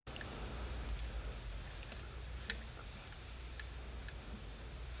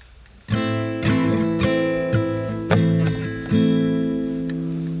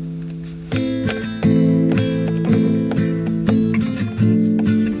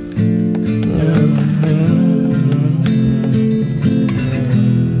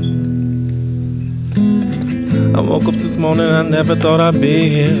morning, I never thought I'd be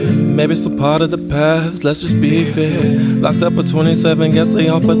here. Maybe it's a part of the past, let's just be fair. Locked up at 27, guess they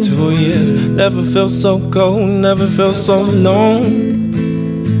off for 2 years. Never felt so cold, never felt so alone.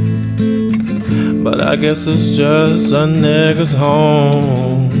 But I guess it's just a nigga's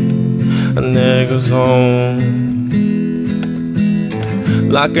home, a nigga's home.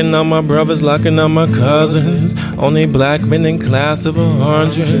 Locking up my brothers, locking up my cousins. Only black men in class of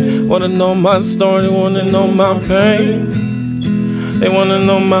 100. Wanna know my story, wanna know my pain. They wanna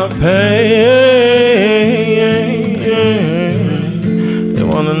know my pain. They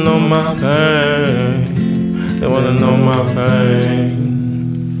wanna know my pain. They wanna know my pain.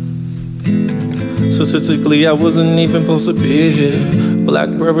 Statistically, I wasn't even supposed to be here. Black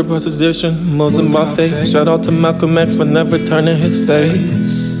brother prostitution, Muslim by faith. Shout out to Malcolm X for never turning his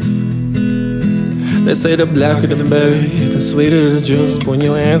face. They say the blacker the berry, the sweeter the juice. When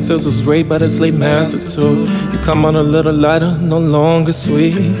your ancestors was raped by the slave master too, you come out a little lighter, no longer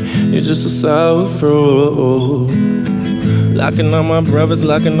sweet. You're just a sour fruit. Locking up my brothers,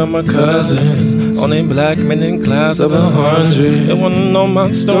 locking up my cousins. Only black men in class of 100. They wanna know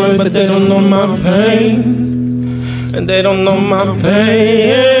my story, but they don't know my pain. And they don't know my pain.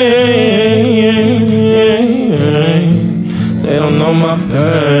 They don't know my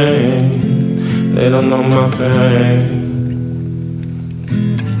pain. They don't know my pain.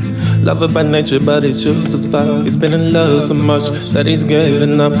 Lover by nature, but he chooses to fuck. He's been in love so much that he's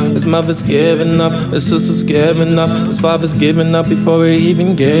given up. His mother's giving up, his sister's giving up, his father's giving up before he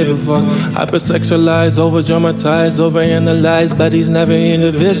even gave a fuck. Hypersexualized, over dramatized, overanalyzed, but he's never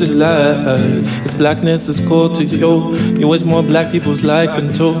individualized. His blackness is cool to you. You wish more black people's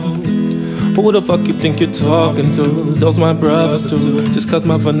liking too. Who the fuck you think you're talking to? Those my brothers too. Just cause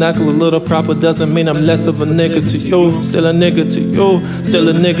my vernacular a little proper doesn't mean I'm less of a nigga to you. Still a nigga to you, still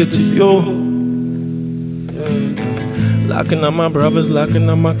a nigga to you. Locking up my brothers, locking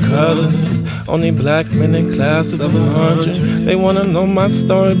up my cousins. Only black men in class of 100. They wanna know my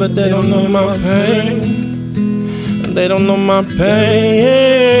story, but they don't know my pain. And they don't know my pain.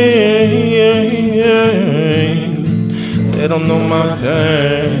 They don't know my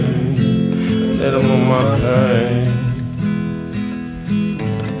pain. They don't know my pain.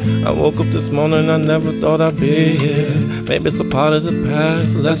 I woke up this morning, I never thought I'd be here. Maybe it's a part of the past,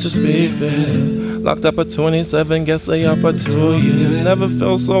 let's just be fair. Locked up at 27, guess they up for 2 years. Never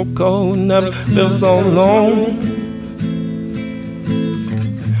felt so cold, never felt so alone.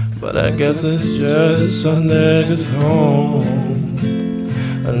 But I guess it's just a nigga's home,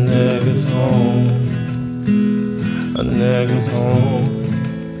 a nigga's home, a nigga's home.